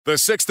The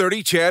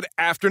 6:30 CHED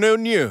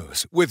Afternoon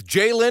News with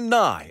Jaylen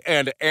Nye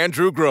and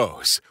Andrew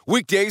Gross.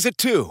 Weekdays at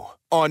 2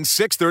 on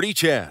 6:30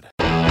 CHED.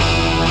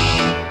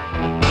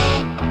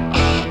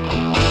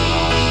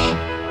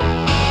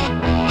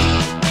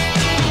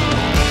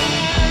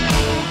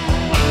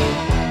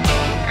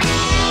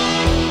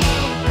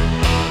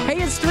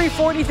 Hey, it's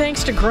 3:40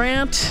 thanks to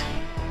Grant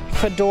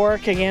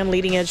Fedork, again,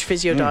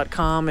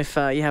 leadingedgephysio.com. If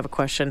you have a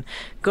question,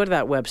 go to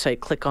that website,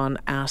 click on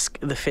Ask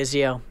the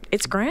Physio.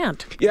 It's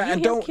Grant. Yeah,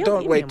 and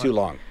don't wait too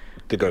long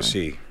to go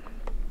see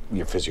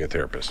your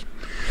physiotherapist.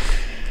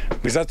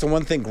 Because that's the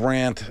one thing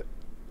Grant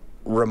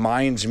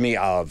reminds me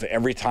of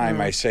every time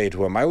I say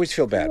to him. I always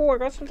feel bad. Oh, I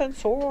got something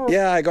sore.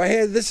 Yeah, I go,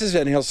 hey, this is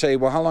it. And he'll say,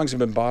 well, how long's it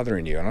been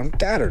bothering you? And I'm,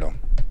 I don't know.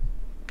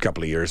 A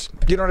couple of years.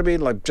 You know what I mean?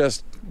 Like,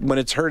 just when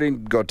it's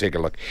hurting, go take a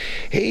look.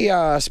 Hey,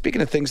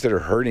 speaking of things that are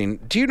hurting,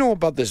 do you know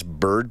about this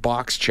Bird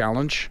Box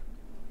challenge?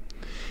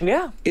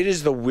 Yeah. It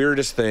is the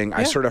weirdest thing.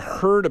 I sort of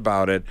heard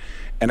about it,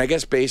 and I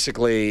guess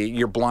basically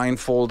you're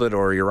blindfolded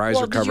or your eyes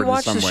are covered in some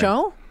way. Did you watch the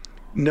show?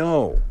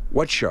 No.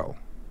 What show?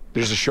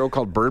 There's a show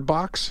called Bird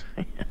Box?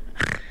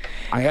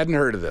 I hadn't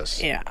heard of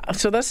this. Yeah.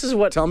 So this is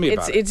what. Tell me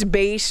about it. It's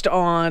based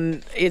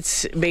on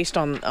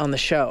the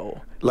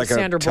show. Like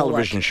Sandra a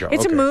television Bullock. show.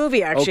 It's Okay. a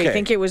movie, actually. Okay. I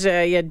think it was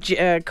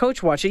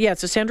Coach watched it. Yeah,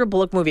 it's a Sandra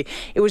Bullock movie.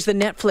 It was the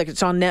Netflix.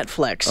 It's on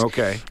Netflix.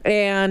 Okay.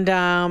 And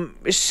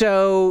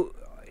so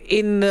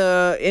in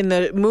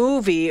the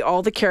movie,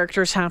 all the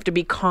characters have to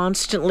be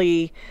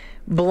constantly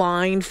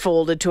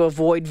blindfolded to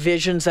avoid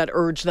visions that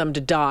urge them to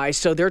die.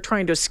 So they're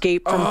trying to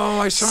escape from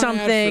I saw an ad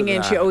something, for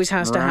and she that. always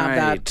has to have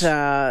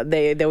that.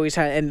 They always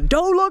have, and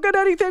don't look at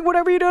anything.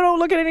 Whatever you do, don't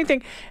look at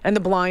anything. And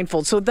the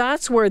blindfold. So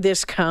that's where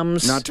this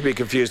comes. Not to be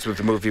confused with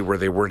the movie where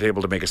they weren't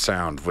able to make a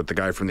sound with the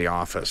guy from The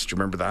Office. Do you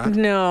remember that?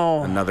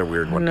 No. Another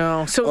weird one.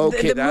 No. So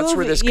okay, the that's movie,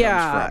 where this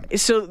comes from.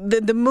 So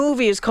the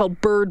movie is called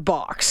Bird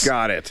Box.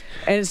 Got it.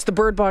 And it's the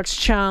Bird Box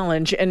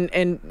Challenge,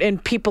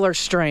 and people are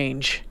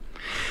strange.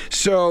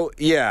 So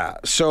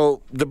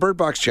the Bird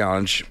Box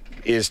Challenge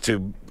is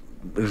to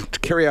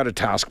carry out a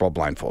task while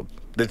blindfold.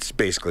 That's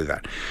basically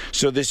that.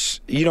 So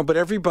this, but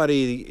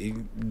everybody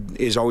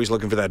is always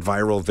looking for that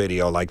viral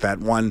video, like that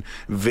one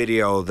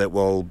video that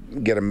will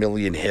get 1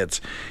 million hits.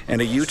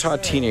 And a Utah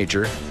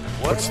teenager.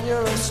 Oh,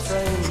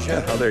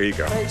 there you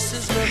go.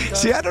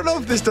 See, I don't know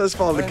if this does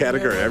fall in the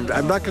category.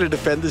 I'm not going to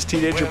defend this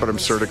teenager, but I'm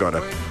sort of going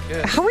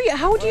to.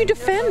 How would you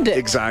defend it?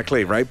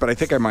 Exactly, right? But I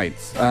think I might.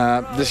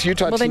 This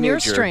Utah teenager. Well, then you're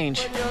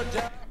strange.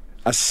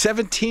 A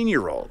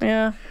 17-year-old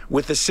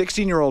with a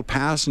 16-year-old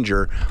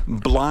passenger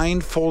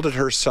blindfolded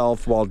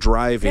herself while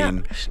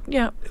driving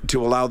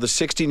to allow the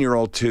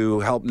 16-year-old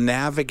to help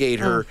navigate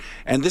her.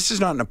 And this is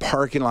not in a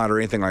parking lot or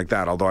anything like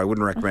that, although I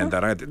wouldn't recommend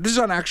that either. This is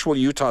on actual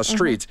Utah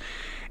streets.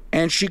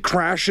 And she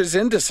crashes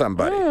into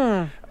somebody.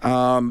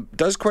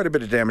 Does quite a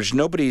bit of damage.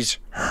 Nobody's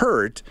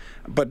hurt,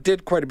 but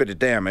did quite a bit of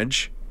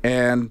damage.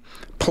 And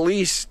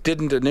police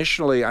didn't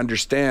initially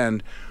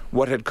understand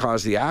what had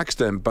caused the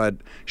accident, but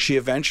she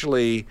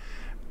eventually,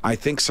 I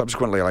think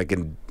subsequently, like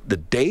in the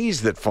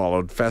days that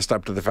followed, fessed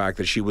up to the fact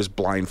that she was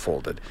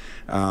blindfolded.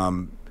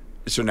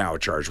 So now a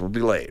charge will be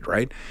laid,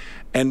 right?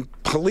 And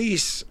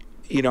police,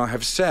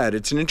 have said,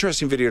 it's an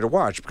interesting video to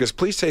watch because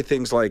police say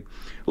things like,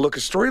 look,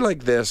 a story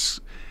like this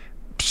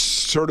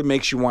sort of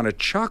makes you want to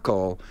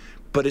chuckle,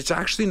 but it's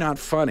actually not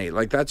funny.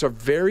 Like, that's a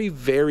very,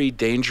 very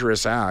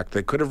dangerous act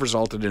that could have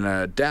resulted in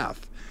a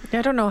death.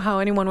 I don't know how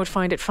anyone would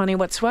find it funny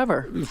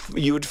whatsoever.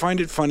 You would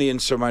find it funny in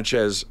so much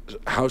as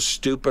how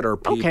stupid are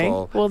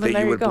people that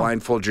you would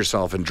blindfold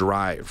yourself and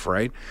drive,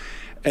 right?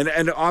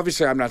 And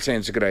obviously, I'm not saying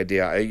it's a good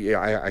idea.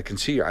 I can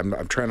see you.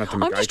 I'm trying not to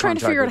make eye contact. I'm just trying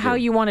to figure out how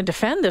you want to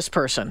defend this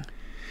person.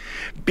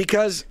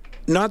 Because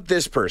not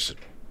this person.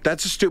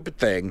 That's a stupid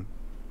thing,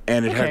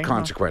 and it had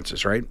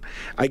consequences, right?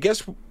 I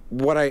guess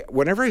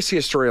whenever I see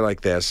a story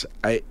like this,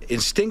 I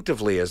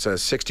instinctively, as a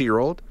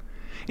 60-year-old,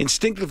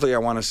 I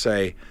want to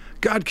say,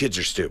 God, kids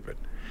are stupid.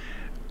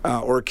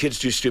 Or kids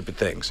do stupid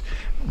things.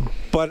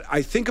 But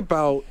I think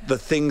about the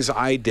things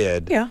I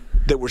did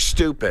that were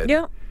stupid.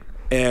 Yeah.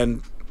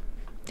 And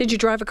did you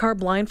drive a car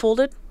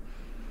blindfolded?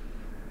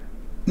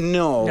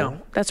 No.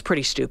 No, that's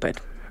pretty stupid.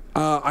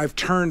 I've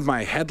turned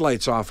my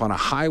headlights off on a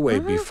highway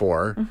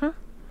before.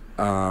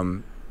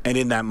 And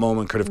in that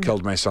moment could have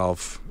killed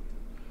myself,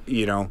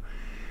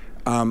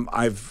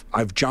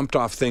 I've jumped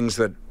off things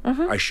that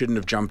I shouldn't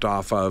have jumped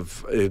off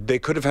of. They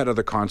could have had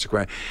other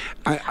consequences.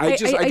 I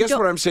guess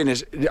what I'm saying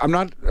is,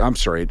 I'm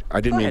sorry,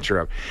 I didn't mean to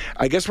interrupt.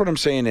 I guess what I'm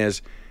saying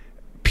is,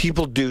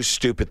 people do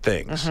stupid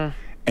things.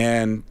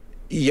 And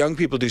young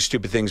people do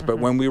stupid things, but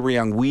when we were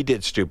young, we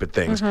did stupid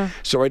things.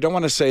 So I don't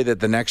want to say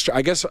that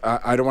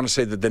I don't want to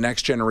say that the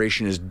next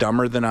generation is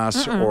dumber than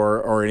us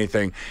or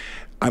anything.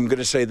 I'm going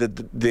to say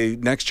that the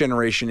next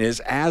generation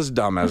is as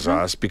dumb as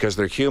us because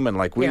they're human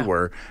like we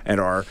were and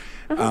are,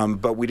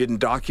 but we didn't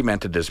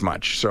document it as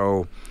much.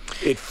 So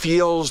it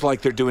feels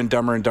like they're doing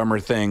dumber and dumber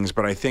things,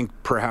 but I think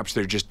perhaps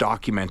they're just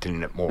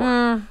documenting it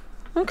more.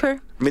 Okay.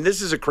 I mean,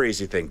 this is a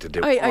crazy thing to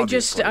do.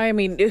 I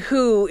mean,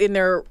 who in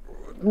their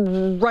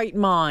right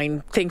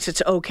mind thinks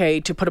it's okay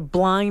to put a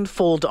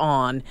blindfold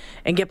on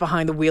and get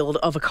behind the wheel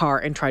of a car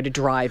and try to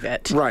drive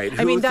it? Right.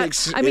 Who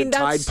thinks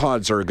Tide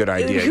Pods are a good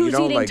idea? Who's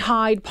eating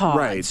Tide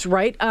Pods?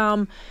 Right.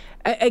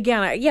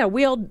 Again,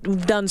 we all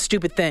done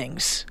stupid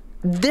things.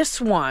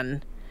 This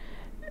one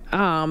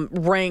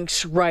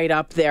ranks right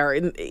up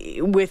there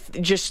with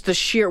just the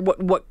sheer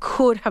what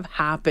could have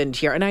happened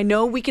here. And I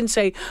know we can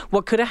say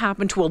what could have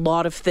happened to a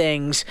lot of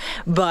things,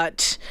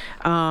 but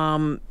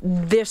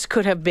this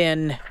could have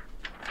been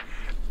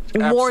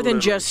more than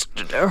just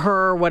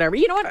her or whatever.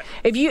 You know what?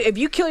 If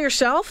you kill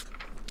yourself,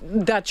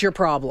 that's your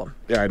problem.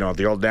 Yeah, I know.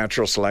 The old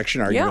natural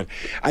selection argument.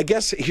 Yeah. I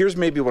guess here's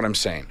maybe what I'm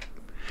saying.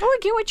 Oh, I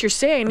get what you're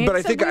saying. But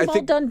I think we've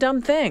all done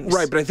dumb things.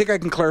 Right, but I think I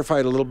can clarify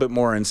it a little bit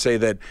more and say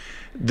that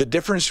the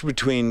difference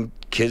between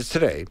kids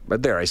today,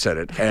 but there I said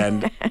it,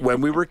 and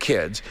when we were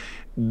kids,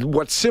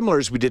 what's similar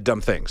is we did dumb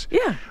things.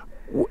 Yeah.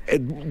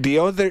 The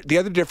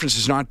other difference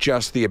is not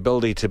just the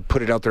ability to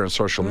put it out there on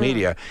social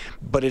media,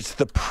 but it's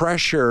the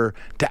pressure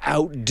to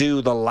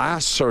outdo the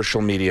last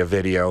social media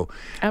video.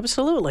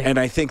 Absolutely. And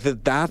I think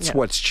that's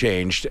what's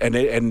changed.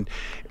 And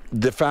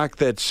the fact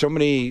that so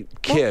many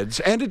kids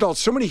and adults,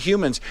 so many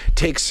humans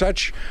take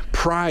such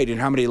pride in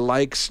how many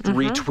likes,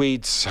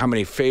 retweets, how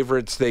many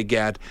favorites they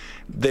get,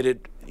 that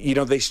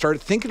they start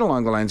thinking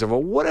along the lines of,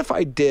 well, what if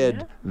I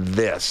did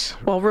this?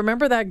 Well,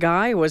 remember that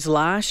guy was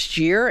last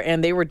year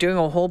and they were doing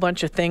a whole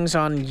bunch of things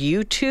on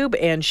YouTube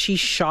and she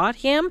shot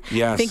him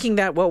thinking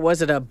that,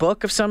 a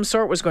book of some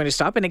sort was going to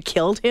stop and it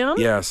killed him?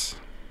 Yes.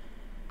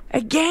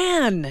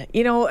 Again,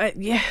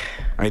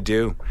 I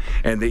do.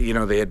 And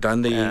they had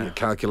done the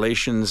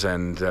calculations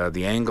and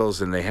the angles,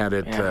 and they had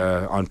it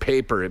on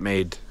paper. It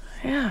made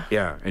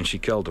and she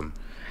killed him.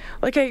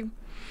 Like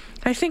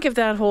I think of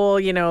that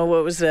whole,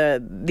 what was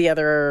the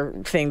other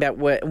thing that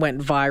went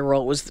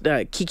viral was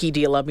Kiki,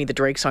 Do You Love Me, the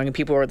Drake song, and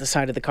people were at the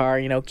side of the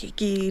car,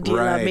 Kiki, do you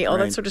love me, all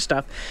that sort of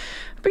stuff.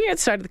 But at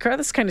the side of the car,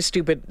 that's kind of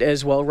stupid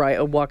as well,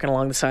 right? Walking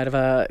along the side of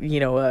a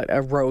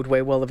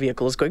roadway while the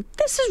vehicle is going.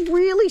 This is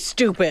really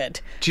stupid.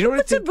 Do you know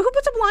what who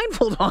puts a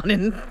blindfold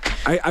on?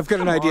 I've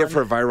got an idea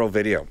for a viral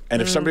video,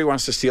 and if somebody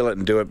wants to steal it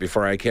and do it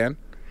before I can,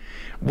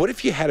 what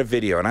if you had a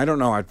video? And I don't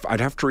know.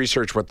 I'd have to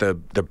research what the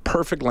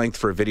perfect length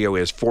for a video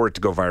is for it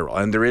to go viral,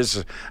 and there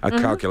is a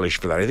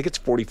calculation for that. I think it's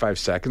 45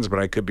 seconds, but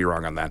I could be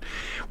wrong on that.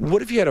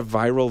 What if you had a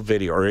viral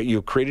video, or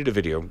you created a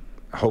video,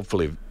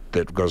 hopefully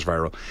that goes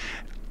viral,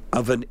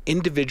 of an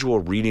individual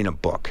reading a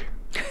book?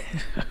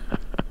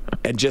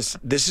 And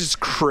this is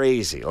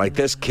crazy. Like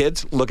this,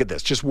 kids, look at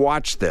this. Just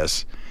watch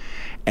this.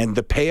 And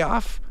the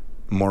payoff,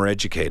 more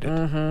educated.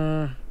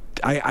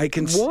 I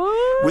can,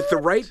 with the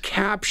right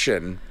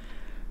caption,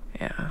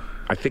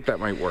 I think that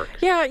might work.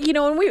 Yeah,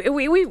 and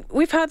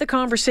we've had the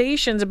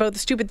conversations about the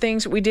stupid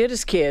things that we did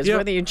as kids.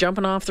 Whether you're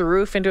jumping off the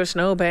roof into a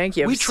snowbank,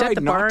 you set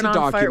the barn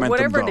on fire,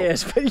 whatever it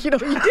is. But you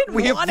didn't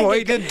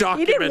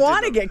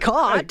want to get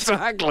caught.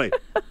 Exactly.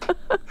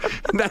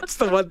 That's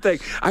the one thing.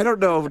 I don't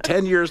know.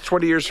 10 years,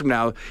 20 years from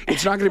now,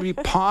 it's not going to be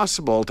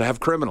possible to have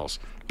criminals.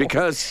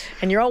 Because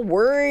and you're all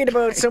worried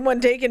about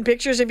someone taking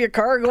pictures of your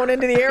car going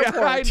into the airport,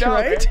 I know,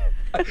 right?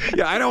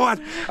 Yeah, I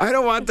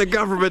don't want the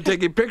government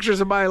taking pictures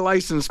of my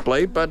license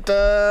plate, but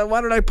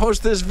why don't I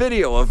post this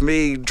video of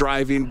me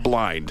driving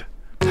blind?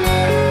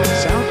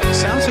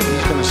 Sounds like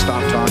he's going to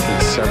stop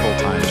talking several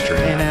times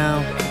during I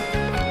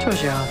know.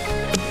 Told you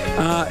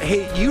off.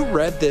 Hey, you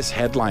read this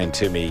headline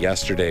to me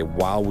yesterday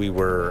while we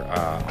were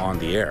on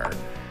the air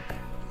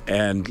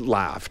and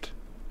laughed,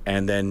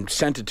 and then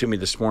sent it to me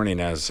this morning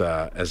as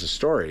a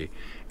story,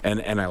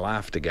 and I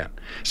laughed again.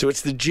 So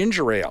it's the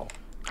ginger ale.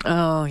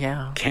 Oh,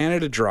 yeah.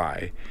 Canada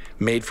Dry,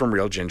 made from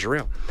real ginger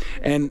ale.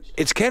 And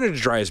Canada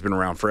Dry has been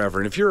around forever.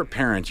 And if you're a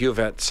parent, you have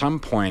at some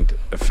point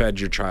fed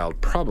your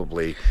child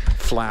probably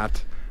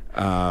flat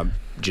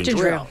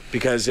ginger ale.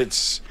 Because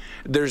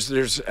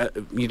there's I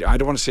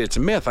don't want to say it's a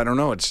myth. I don't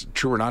know it's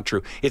true or not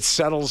true. It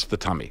settles the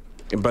tummy.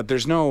 But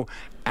there's no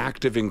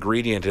active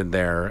ingredient in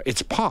there.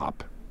 It's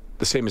pop,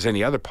 the same as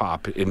any other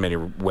pop in many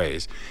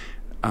ways.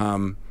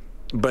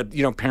 But,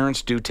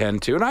 parents do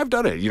tend to, and I've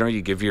done it.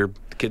 You give your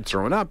kid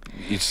throwing up,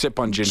 you sip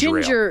on ginger ale.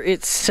 Ginger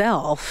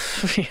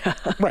itself.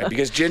 Right,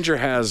 because ginger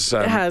has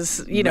some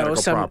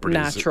properties.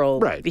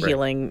 Natural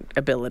healing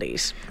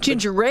abilities.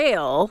 Ginger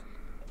ale.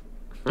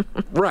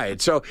 Right,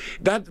 so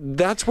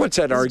that's what's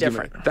at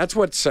argument. Different. That's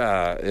what's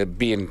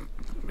being,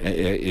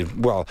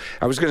 well,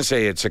 I was going to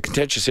say it's a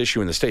contentious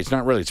issue in the States.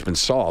 Not really, it's been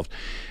solved.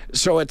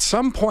 So at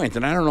some point,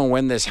 and I don't know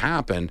when this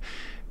happened,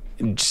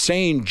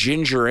 saying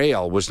ginger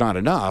ale was not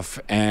enough,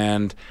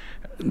 and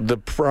the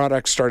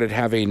product started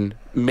having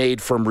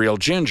made from real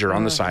ginger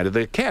on the side of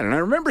the can. And I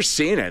remember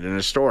seeing it in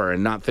a store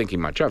and not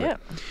thinking much of it.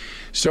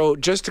 So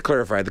just to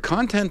clarify, the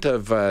content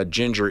of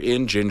ginger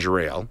in ginger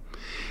ale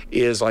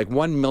is like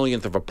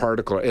 1/1,000,000th of a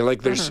particle.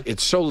 Like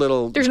it's so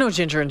little. There's no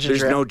ginger in ginger ale.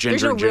 There's no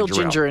ginger in ginger ale. There's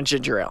no real ginger in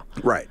ginger ale.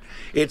 Right.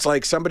 It's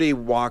like somebody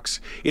walks.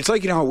 It's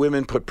like, you know how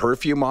women put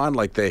perfume on,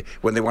 like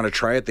when they want to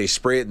try it, they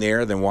spray it in the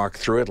air, then walk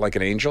through it like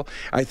an angel.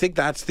 I think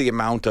that's the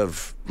amount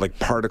of like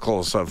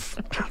particles of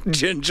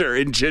ginger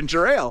in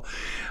ginger ale.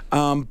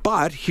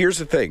 But here's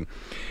the thing.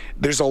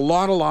 There's a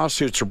lot of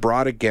lawsuits are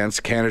brought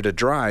against Canada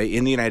Dry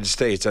in the United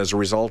States as a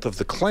result of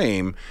the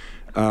claim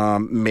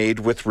made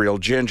with real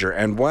ginger.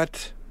 And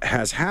what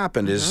has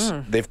happened is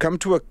they've come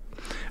to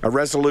a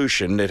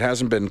resolution. It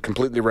hasn't been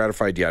completely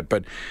ratified yet,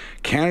 but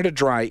Canada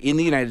Dry in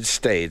the United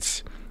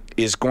States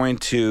is going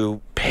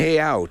to pay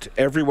out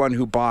everyone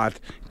who bought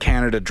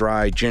Canada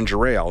Dry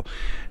ginger ale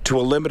to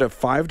a limit of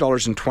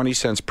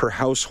 $5.20 per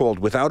household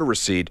without a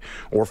receipt,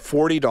 or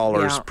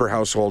 $40 per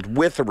household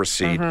with a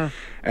receipt. And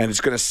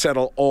it's going to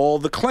settle all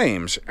the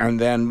claims. And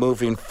then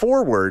moving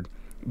forward,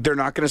 they're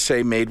not going to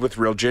say made with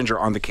real ginger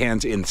on the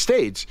cans in the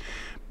States,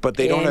 but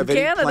they don't have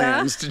any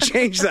plans to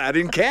change that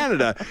in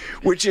Canada,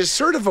 which is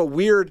sort of a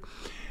weird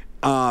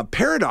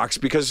paradox,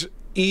 because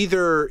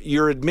either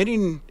you're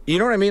admitting, you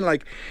know what I mean?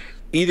 Like,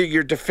 either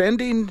you're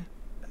defending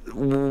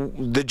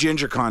the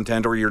ginger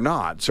content or you're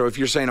not. So if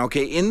you're saying,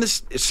 okay, in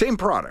this same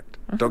product,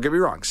 don't get me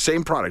wrong,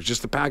 same product,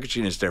 just the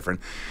packaging is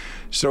different.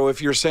 So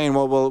if you're saying,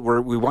 well,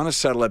 we want to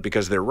settle it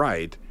because they're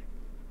right,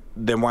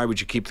 then why would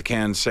you keep the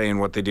cans saying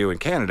what they do in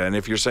Canada? And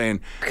if you're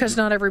saying... Because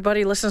not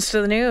everybody listens to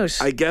the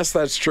news. I guess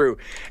that's true.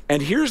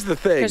 And here's the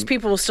thing. Because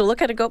people will still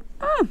look at it and go,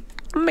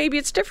 maybe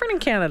it's different in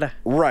Canada.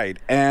 Right.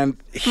 And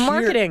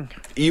marketing.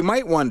 You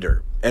might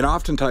wonder, and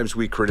oftentimes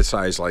we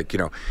criticize, like, you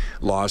know,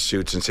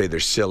 lawsuits and say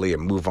they're silly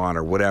and move on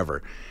or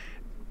whatever.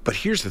 But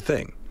here's the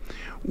thing.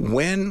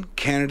 When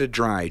Canada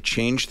Dry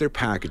changed their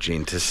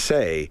packaging to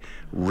say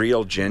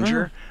real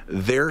ginger,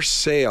 their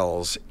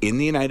sales in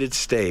the United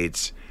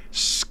States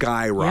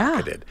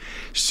skyrocketed.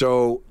 Yeah.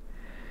 So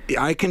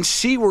I can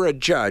see where a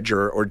judge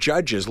or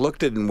judges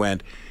looked at it and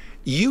went,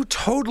 you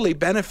totally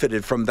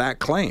benefited from that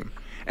claim.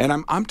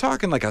 And I'm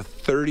talking like a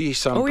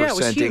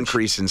 30-some%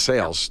 increase in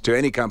sales to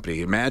any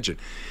company, imagine.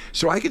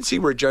 So I can see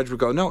where a judge would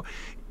go, no,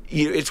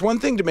 it's one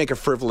thing to make a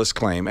frivolous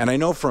claim. And I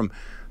know from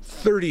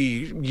 30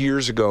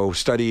 years ago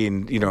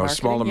studying, a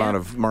small amount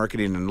of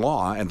marketing and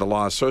law and the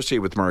law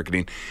associated with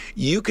marketing,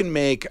 you can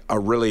make a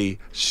really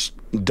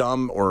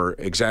dumb or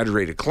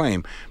exaggerated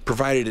claim,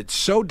 provided it's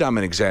so dumb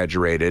and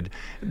exaggerated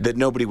that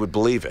nobody would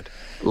believe it.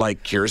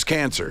 Like cures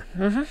cancer.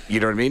 You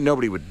know what I mean?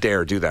 Nobody would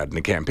dare do that in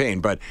a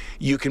campaign, but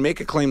you can make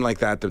a claim like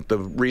that the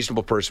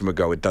reasonable person would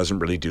go, it doesn't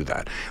really do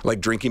that.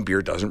 Like drinking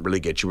beer doesn't really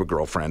get you a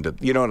girlfriend.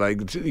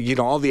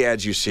 All the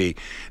ads you see,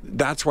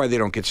 that's why they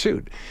don't get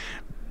sued.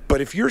 But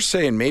if you're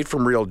saying made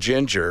from real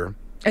ginger...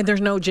 And there's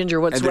no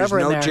ginger whatsoever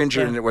in there. And there's no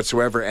ginger in it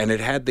whatsoever, and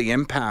it had the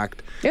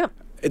impact... Yeah.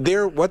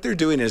 What they're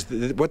doing is,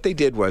 what they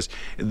did was,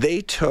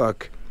 they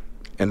took,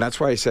 and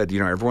that's why I said,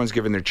 everyone's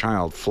giving their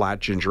child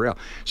flat ginger ale.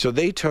 So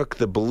they took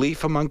the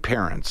belief among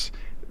parents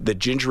that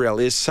ginger ale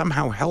is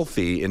somehow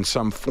healthy in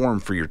some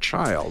form for your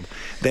child,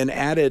 then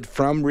added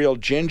from real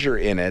ginger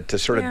in it to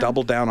sort of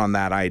double down on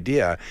that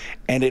idea,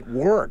 and it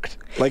worked.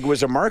 Like, it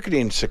was a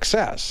marketing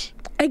success.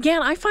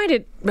 Again, I find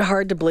it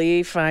hard to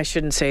believe. I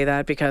shouldn't say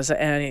that because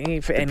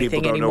anything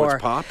people don't anymore. Know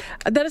it's pop?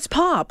 That it's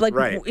pop. Like,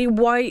 right.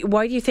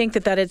 Why do you think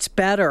that it's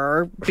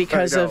better?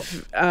 Because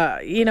of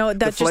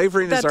the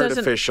flavoring is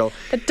artificial.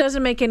 It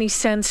doesn't make any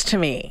sense to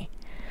me.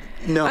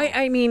 No,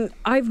 I mean,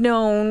 I've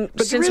known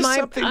since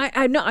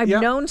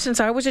known since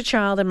I was a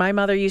child, and my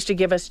mother used to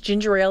give us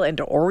ginger ale and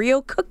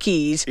Oreo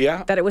cookies.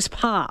 Yeah. That it was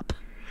pop.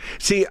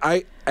 See,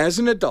 as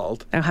an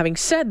adult. Now, having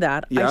said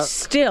that, I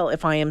still,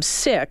 if I am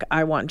sick,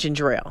 I want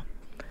ginger ale.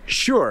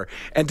 Sure.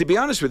 And to be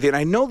honest with you, and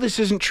I know this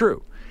isn't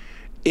true,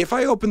 if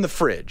I open the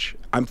fridge,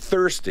 I'm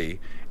thirsty,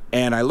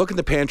 and I look in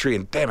the pantry,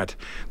 and damn it,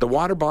 the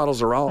water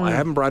bottles are all, I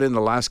haven't brought in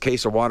the last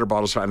case of water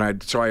bottles,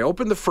 so I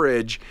open the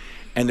fridge,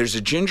 and there's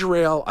a ginger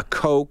ale, a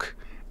Coke,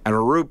 and a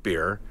root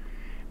beer,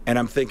 and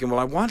I'm thinking, well,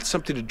 I want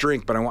something to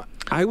drink, but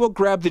I will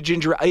grab the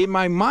ginger ale. In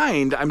my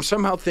mind, I'm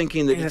somehow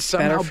thinking that it's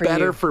somehow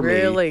better for me.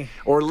 Really?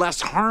 Or less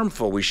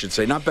harmful, we should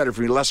say. Not better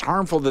for me, less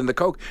harmful than the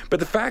Coke.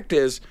 But the fact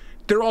is,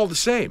 they're all the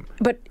same.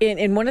 But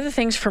in one of the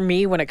things for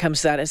me when it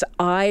comes to that is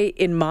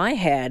in my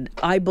head,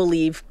 I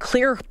believe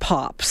clear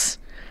pops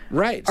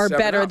are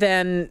better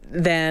than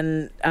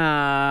the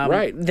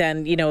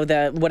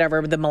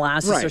whatever the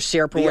molasses or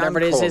syrup or the whatever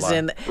it is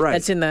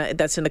that's in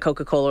the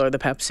Coca-Cola or the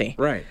Pepsi.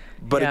 Right.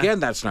 But again,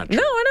 that's not true.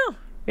 No, I know.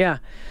 Yeah.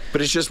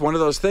 But it's just one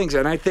of those things.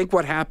 And I think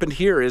what happened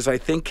here is I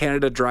think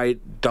Canada Dry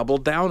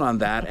doubled down on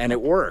that, and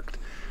it worked.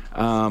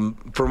 From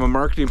a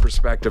marketing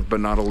perspective, but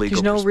not a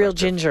legal perspective. There's no real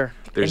ginger.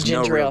 There's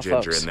no real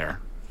ginger in there.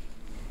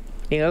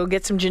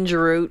 Get some ginger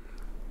root,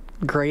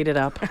 grate it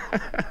up,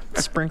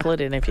 sprinkle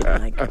it in if you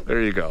like.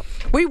 There you go.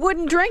 We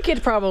wouldn't drink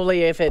it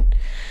probably if it...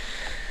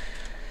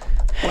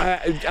 Well,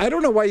 I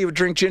don't know why you would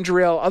drink ginger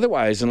ale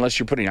otherwise unless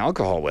you're putting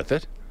alcohol with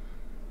it.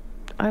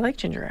 I like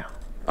ginger ale.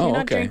 Do you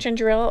not drink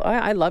ginger ale?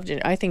 I love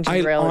ginger. I think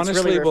ginger ale is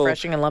really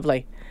refreshing and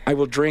lovely. I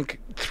will drink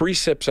 3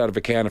 sips out of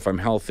a can if I'm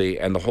healthy,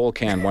 and the whole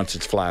can once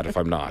it's flat if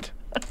I'm not.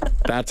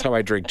 That's how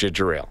I drink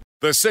ginger ale.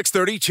 The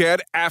 6:30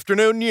 CHED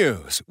Afternoon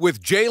News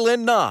with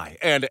Jaylen Nye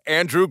and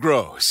Andrew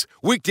Gross.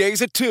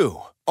 Weekdays at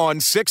 2 on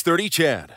 6:30 CHED.